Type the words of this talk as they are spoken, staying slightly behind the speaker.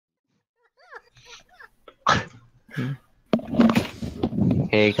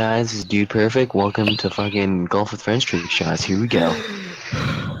Hey guys, this is Dude Perfect. Welcome to fucking Golf with Friends Trick Shots. Here we go.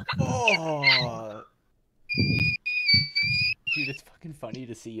 Oh, dude, it's fucking funny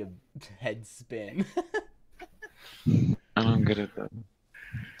to see a head spin. I'm good at that.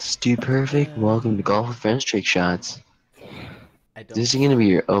 It's Dude Perfect. Welcome to Golf with Friends Trick Shots. I don't. This is gonna be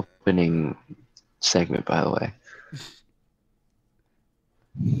your opening segment, by the way.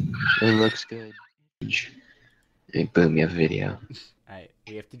 It looks good. Hey, boom, you have a video. Alright,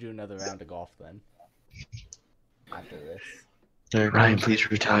 we have to do another round of golf then. After this. Ryan, please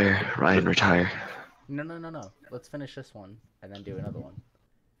retire. Ryan, retire. No. Let's finish this one and then do another one.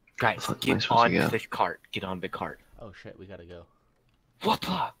 Guys, Fuck, am I get supposed to on go? the cart. Get on the cart. Oh shit, we gotta go.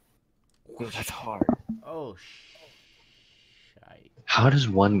 Whoopah! Ooh, that's hard. Oh shite. How does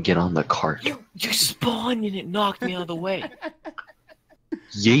one get on the cart? You spawned and it knocked me out of the way.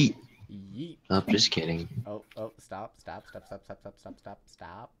 Yeet. Yeet. Oh, just kidding. Oh, stop.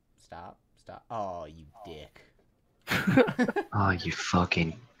 Oh, you dick. Oh, you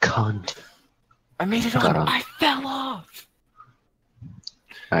fucking cunt. I made it Got on. on. I fell off.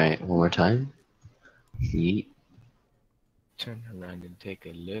 Alright, one more time. Yeet. Turn around and take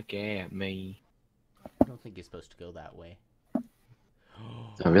a look at me. I don't think you're supposed to go that way.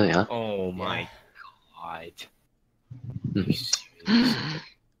 Oh, really, huh? Oh my god. Hmm. Are you serious?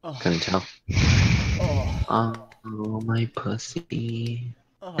 Oh, Couldn't tell. oh, Oh, my pussy.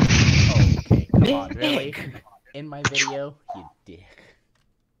 oh, okay, come on, really? Nick! In my video, you dick.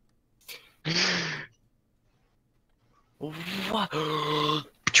 What?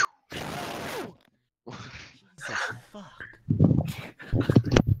 Jesus fuck.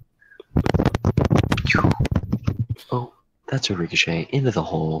 Oh, that's a ricochet into the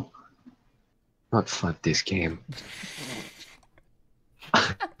hole. Not fuck this game.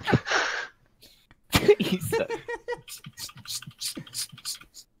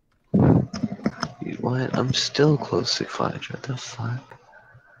 Dude, what? I'm still close to clutch. What the fuck?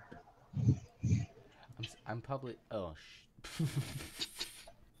 I'm probably. Oh,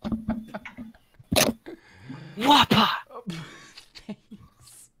 Whoppa!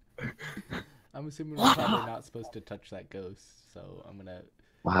 Thanks. I'm assuming we're probably not supposed to touch that ghost, so I'm gonna.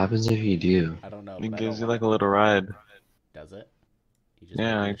 What happens if you do? I don't know. It But gives I you don't like a wanna... little ride. Does it? You just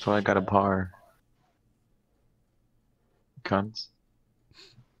Yeah, making that's why I got a shit up. par. Cunts.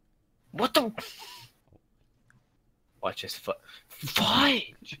 What the? Watch this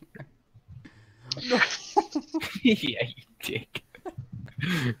fudge! No. Yeah, you dick.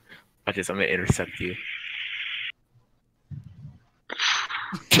 Watch this, I'm gonna intercept you.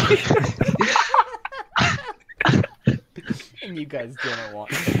 And you guys didn't want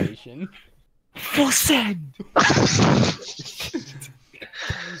collision. Full send! You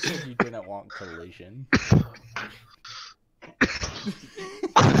said you didn't want collision.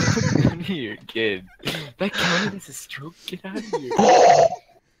 You're good. That counted as a stroke? Get out of here.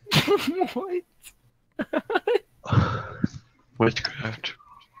 What? Witchcraft.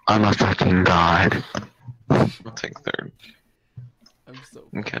 I'm a fucking god. I'll take third. I'm so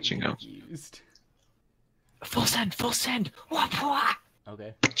I'm catching up. confused. Full send! Whoop, whoop.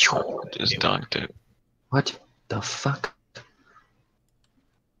 Okay. Just donked it. What the fuck?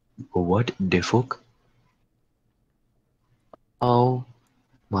 What the fuck? Oh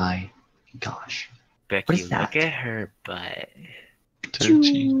my gosh. Becky, is that? look at her butt.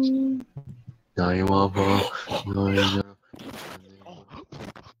 Touchy. Now you want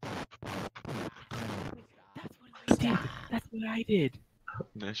That's what I did.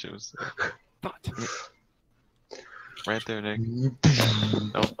 That shit was But, right there, Nick.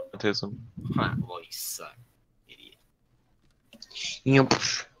 Oh, autism. huh, well, you suck, idiot. Yep.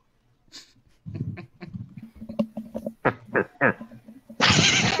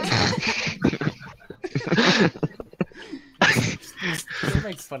 Don't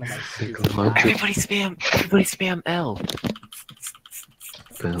make fun of my stupid Okay. laugh. Everybody spam L.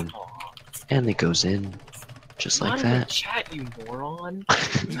 Boom. And it goes in. Just like Not in the that. chat, you moron.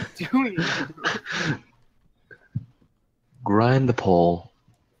 What are you doing? Grind the pole.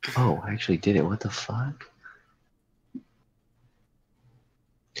 Oh, I actually did it. What the fuck?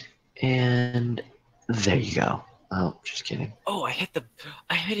 And there you go. Oh, just kidding. Oh,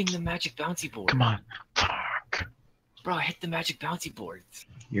 I'm hitting the magic bouncy board. Come on. Fuck. Bro, I hit the magic bouncy boards.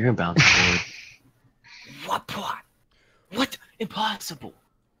 You're a bounce board. What plot? What? Impossible.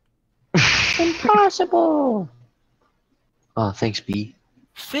 Impossible! Oh, thanks, B.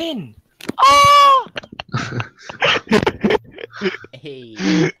 Finn! Oh! Hey,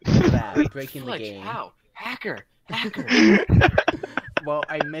 look at that, breaking the Fudge, game. how? Hacker! Well,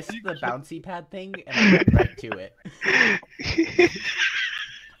 I missed the bouncy pad thing, and I went right to it.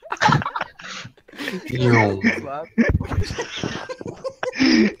 Yo.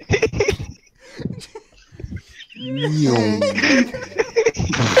 Yo.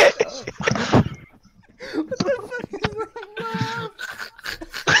 What the fuck is that laugh?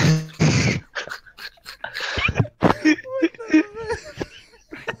 What the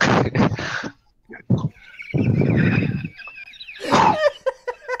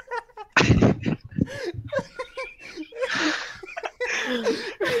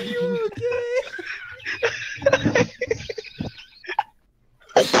Are you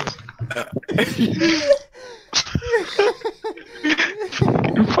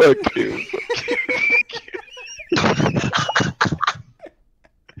Fuck you.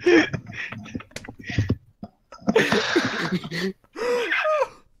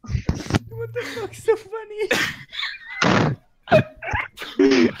 What the fuck's so funny?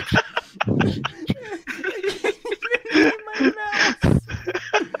 In my mouth.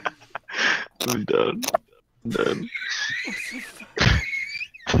 I'm done. I'm done.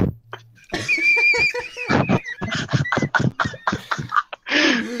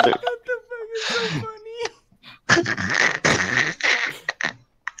 What the fuck is so funny?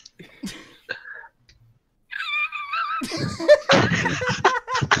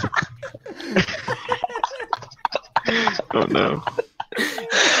 Oh no.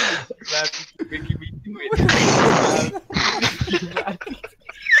 Making me do What it.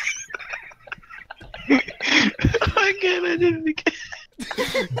 Again, I did it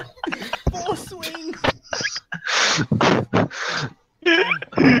again. Full swing.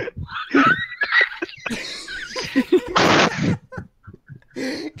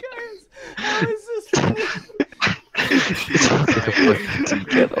 Guys, how is this funny? Sounds like a fucking tea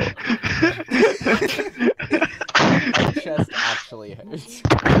kettle. My chest actually hurts.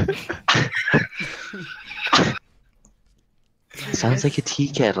 Sounds like a tea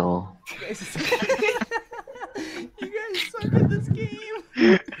kettle. You guys suck at this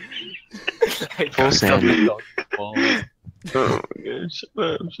game. Full send. Oh my god, shut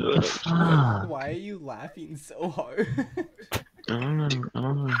up, shut up. Ah, Why are you laughing so hard? I don't know, I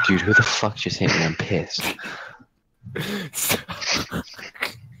don't know. dude, who the fuck just hit me? I'm pissed.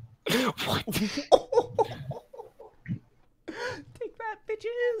 What? Take that,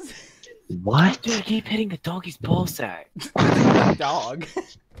 bitches. What? Dude, I keep hitting the doggy's ball sack. Dog.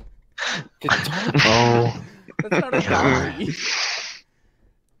 The dog? Oh. That's not a doggy.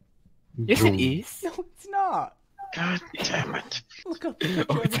 Yes, it is. No, it's not. God damn it. Look up the picture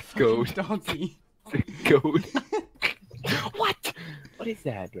Oh, of it's the a fucking goat. doggy. Goat. What? What is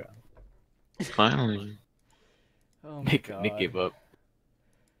that, bro? Finally. Oh my Nick god. gave up.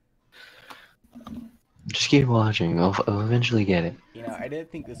 Just keep watching. I'll eventually get it. You know, I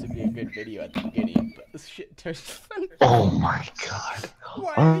didn't think this would be a good video at the beginning, but this shit turned fun. Oh my god.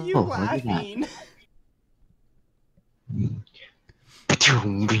 Why are you Oh, look at that. laughing?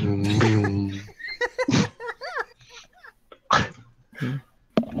 Boom, boom, boom.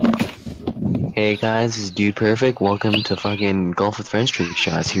 Hey guys, this is Dude Perfect. Welcome to fucking Golf with Friends Trick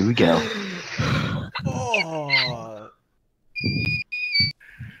Shots. Here we go. Oh.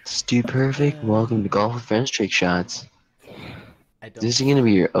 It's Dude Perfect. Welcome to Golf with Friends Trick Shots. I don't. This is gonna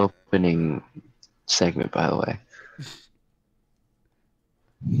be your opening segment, by the way.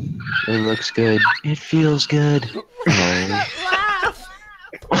 It looks good. It feels good. Oh. That laugh!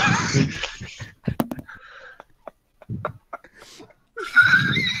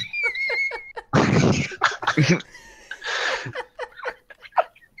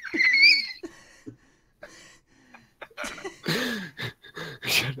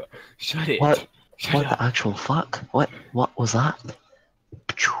 Shut up. Shut it. What? Shut What up. the actual fuck? What was that?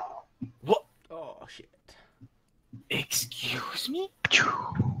 What? Oh shit. Excuse me?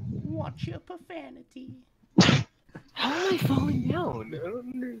 Watch your profanity. How am I falling down? I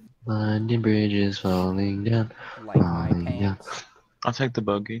don't know. London Bridge is falling down. Like my Falling down. pants. I'll take the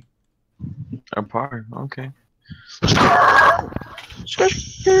buggy. Or par, okay.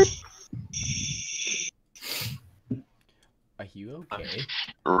 Are you okay?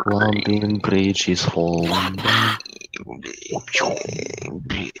 London Bridge is falling down. Watch this,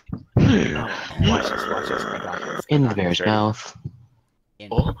 watch this. I got this. In I the got bear's this, ready? mouth.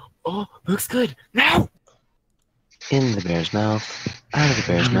 Oh, looks good. Now! In the bear's mouth. Out of the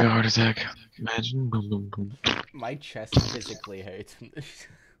bear's I'm having a mouth. heart attack. Imagine. Boom, boom, boom. My chest physically hurts from this.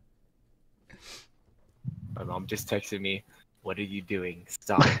 My mom just texted me, "What are you doing?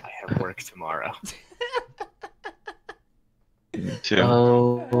 Stop. I have work tomorrow." Too.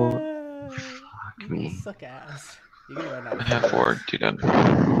 Oh, You me. suck ass. You can run out I of have strokes. 4,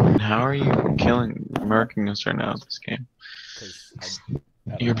 dude. How are you murking us right now in this game? Because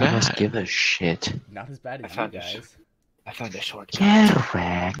You're I must bad. give a shit. not as bad I as you found this. guys. I found a shortcut. Get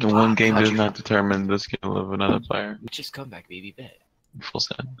wrecked. The one game How'd does you- not determine the skill of another player. Just come back, baby. Bet. Full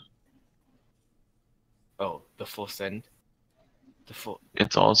send. Oh, the full send. The full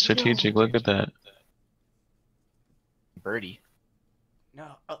It's all strategic. Look at that. birdie. No,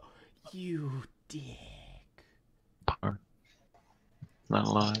 oh, you dick. Power. Not a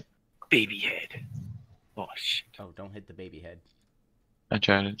lot. Baby head. Oh shit. Oh, don't hit the baby head. I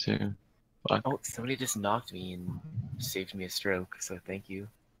tried it too. Fuck. Oh, somebody just knocked me and saved me a stroke. So thank you.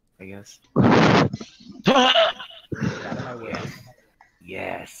 I guess. Get out of my way.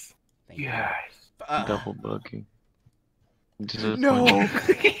 Yes. Thank you. Yes. Double bookie. No! Oh, you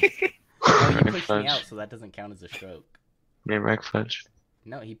Right, pushed me fudge. out, so that doesn't count as a stroke. Get wrecked, Fudge.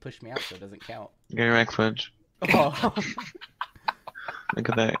 No, he pushed me out, so it doesn't count. Get wrecked, Fudge. Oh. Look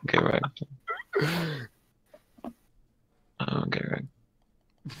at that. Get wrecked. Oh, get wrecked.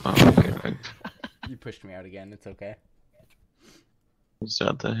 Oh, get wrecked. You pushed me out again. It's okay.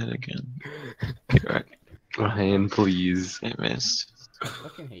 Start the hit again. Get wrecked. Ryan, please. It missed. I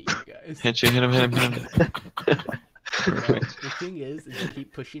fucking hate you guys. Hit you, hit him, hit him, hit him. No, the thing is you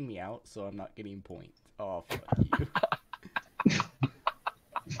keep pushing me out, so I'm not getting points. Oh, fuck you.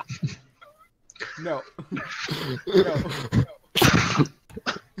 No. No.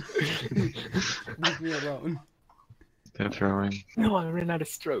 Leave me alone. They're throwing. No, I ran out of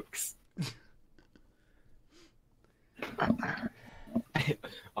strokes.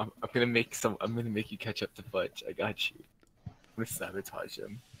 I'm gonna make some. I'm gonna make you catch up to Fudge. I got you. I'm gonna sabotage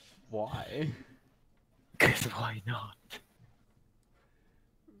him. Why? Cause why not?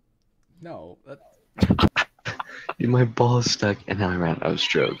 No. That... Dude, my ball's stuck and now I ran out of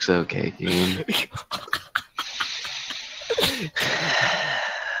strokes. Okay, game.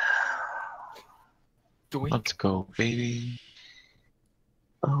 Doink. Let's go, baby.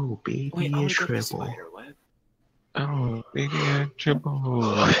 Oh, baby, Wait, I a wanna go to triple. Spiderweb. Oh, baby, a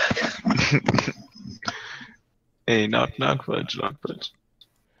triple. Hey, knock, Fudge, knock, Fudge.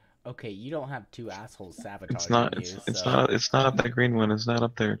 Okay, you don't have two assholes sabotaging It's not, you, it's so... not, it's not up that green one. It's not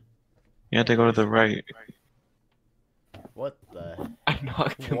up there. You have to go to the right. What the... I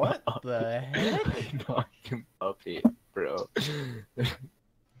knocked him What up. the heck? I knocked him up it, bro.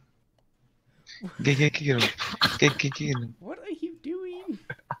 Get him. Get him. What are you doing?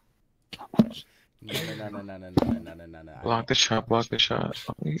 No. Block the shot, block the shot.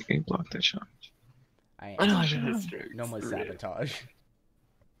 Oh, he blocked the shot. I I know I ain't... should have strokes. No more Rip. sabotage.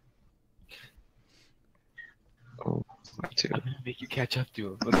 Oh, two. I'm gonna make you catch up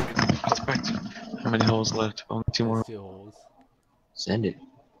to him. Let's back to. How many holes left? Only 2 more. There's 2 holes. Send it.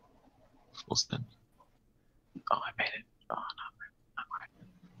 Full send. Oh, I made it. Oh,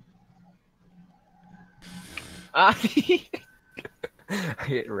 Ah, I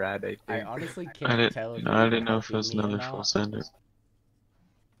hit rad, I think. I honestly I can't tell if I you're didn't know if it was helping me or another full not. sender.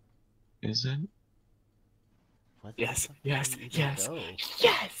 Is it? What the Yes, fuck do yes, we even yes. go?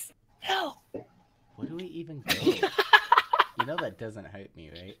 Yes! No! Where do we even go? You know that doesn't hurt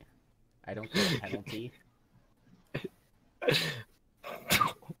me, right? I don't get a penalty.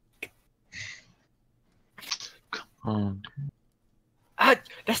 Oh, Ah,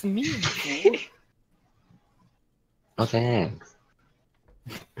 that's me, you fool. Oh, thanks.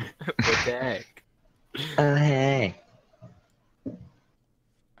 What the heck? Oh, hey.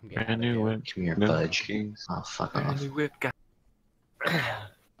 I'm getting out brand of new here. whip. Come here, No Fudge. keys. Oh, fuck Brand off. new whip, guy.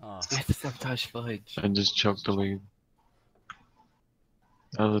 Oh, We have to sabotage Fudge. I just choked the lead.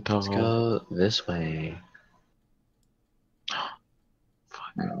 That was a tough Let's hole. go this way. Fuck.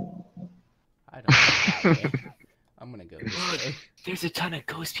 I don't know that way. I'm gonna go this way. There's a ton of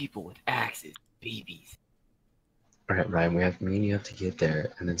ghost people with axes, babies. Alright, Ryan, we have me and you have to get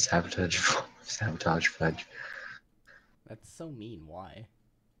there and then sabotage Fudge. That's so mean. Why?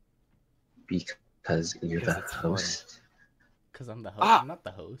 Because you're Because the it's fun. host. Because I'm the host. Ah! I'm not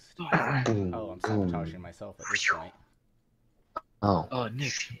the host. Boom, Oh, I'm boom. sabotaging myself at this point. Oh, Oh,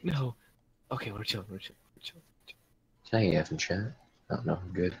 Nick, no. Okay, we're chilling, we're chilling, we're chilling. can I F in chat? Oh, no,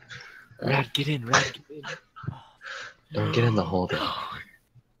 I'm good. Rad, get in, Rad, get in. Don't get in the hole, though.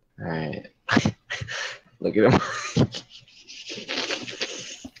 Alright. Look at him.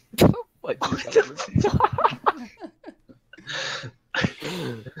 What? What the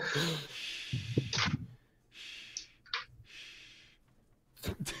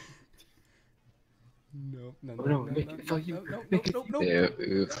No, Oh, no, Nick, it's all you. Nick, it's no.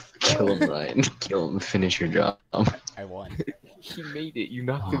 Kill him, Ryan. Kill him. Finish your job. I won. He made it. You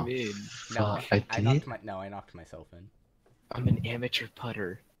knocked him in. No, Fuck, I did? I knocked myself in. I'm an amateur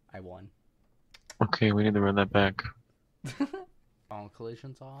putter. I won. Okay, we need to run that back. All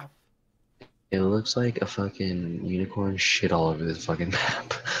collisions off. It looks like a fucking unicorn shit all over this fucking map.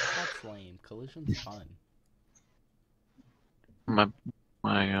 That's lame. Collision's fun. My,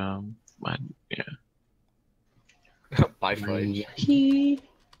 yeah. Bye, Fudge.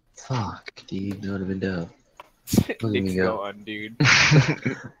 Fuck, dude, that would have been dope. Look at me Nick's go. gone, dude.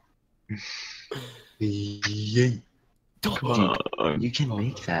 Yay. Come on. You can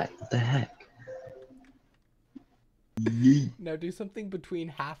make that. What the heck? Yay. Now do something between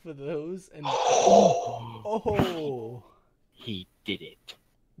half of those and. Oh! He did it.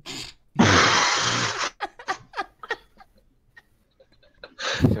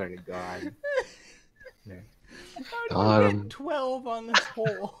 Swear to God. How Got did you him. get 12 on this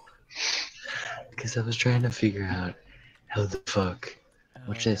hole? Because I was trying to figure out how the fuck.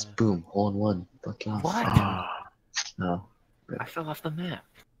 Watch this. Boom. Hole in one. Fuck off. What? No. I fell off the map.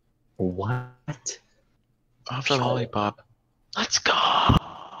 What? Off the lollipop. Let's go!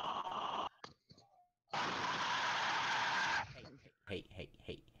 Hey.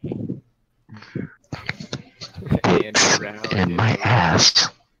 And around. And my ass.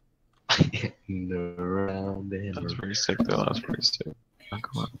 Around and That was pretty sick though, that was pretty sick. Oh,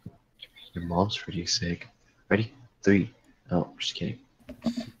 come on. Your mom's pretty sick. Ready? 3. Oh, just kidding.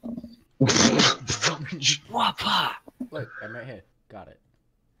 Wapa! Look, I'm right here. Got it.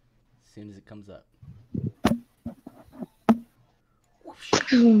 As soon as it comes up.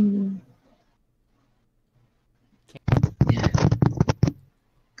 Yeah.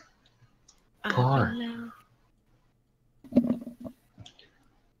 Par.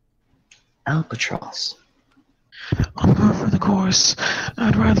 Albatross. I'm going for the course.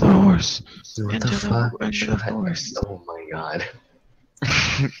 I'd ride the horse. What Into the fuck? into the forest. Oh my god.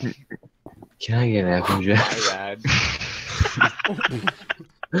 Can I get an F and J? My bad.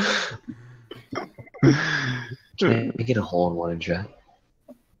 Can I get a hole in one in chat?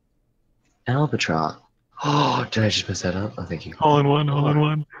 Albatross. Oh, did I just mess that up? Oh, thank you. Hole in one, hole in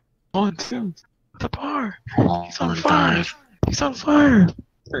one. Hole in two. The par. Hole He's on in fire. 5. He's on fire.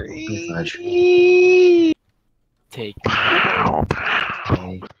 Fudge. Take. Pow.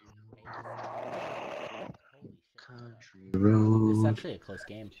 Okay. Country It's road actually a close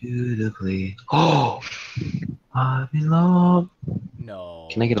game. to the plea. Oh! I belong. No.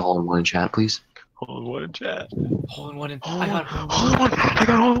 Can I get a hole in one in chat, please? Hole in one in chat. Hole in one and Hole I in got one. Hole in one. I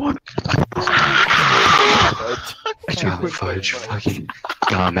got hole in one. Stop it, Fudge. Fucking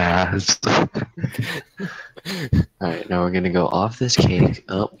dumbass. Alright, now we're gonna go off this cake.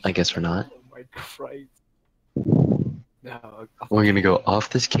 Oh, I guess we're not. Oh my Christ. No. We're gonna go off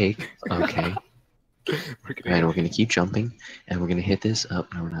this cake. Okay. We're Alright, gonna we're gonna keep jumping, and we're gonna hit this. Oh,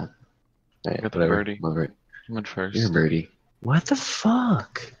 no, we're not. Alright, Got the whatever. birdie. Over it. I went first. You're a birdie. What the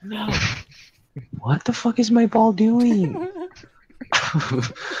fuck? No. What the fuck is my ball doing?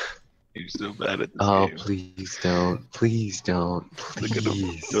 You're so bad at this Oh, game. please don't. Please don't. Look at him.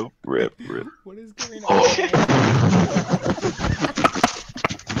 Please. Nope. Rip. What is going on?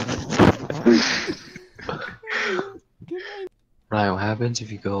 Ryan, what happens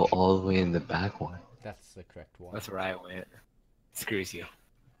if you go all the way in the back one? That's the correct one. That's where I went. Screws you.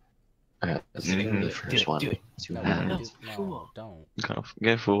 Alright, let's Do do it, the do it, first do one. it. See No, what happens. no, Fool. don't.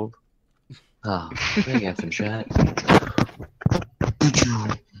 Get fooled. Ah, bring up some chat.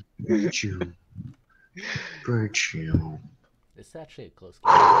 Virtue. Virtue. It's actually a close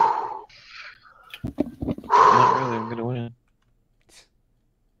game. Not really. I'm gonna win.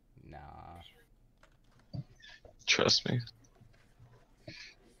 Nah. Trust me.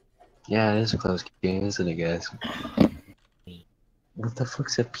 Yeah, it is a close game, isn't it, guys? What the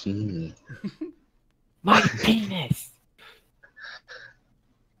fuck's a peenie? My penis!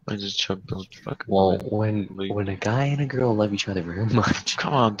 I just chugged those fucking. Well, when a guy and a girl love each other very much,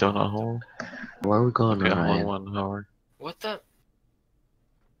 Come on, donut hole. where are we going, Okay, hole in Ryan? one, Howard. What the?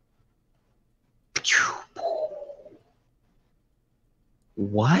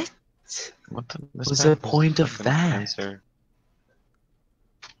 What? What the? What's the point of fucking that? Cancer.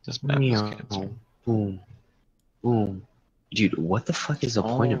 This map is cancer. Boom. Boom. Dude, what the fuck is the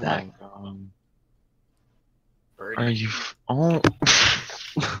point of that? Oh my God. Bird. Are you? Oh.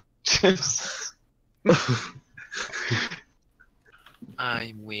 Just.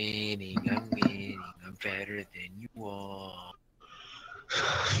 I'm winning. I'm better than you are.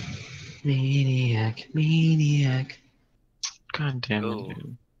 Maniac, maniac. God damn Oh. it,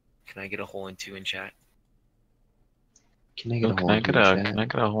 dude. Can I get a hole in two in chat? Can I get Oh, a can hole I in get your a chat? can I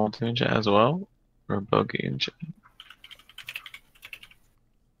get a hole in two in chat as well? Or a bogey in chat?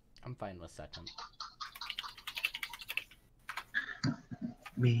 I'm fine with second.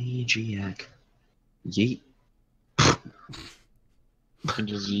 Magiac. Yeet. You can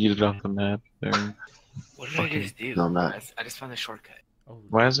just yeet it off the map there. What did I Fucking- just do? no, I'm not. I just found the shortcut. Oh,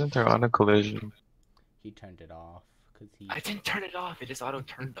 Why isn't there auto collision? he turned it off because he. I didn't turn it off. It just auto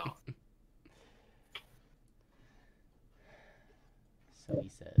turned off. So he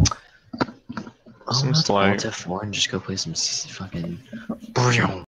says. Oh, Seems let's like- Alt F4 and just go play some fucking.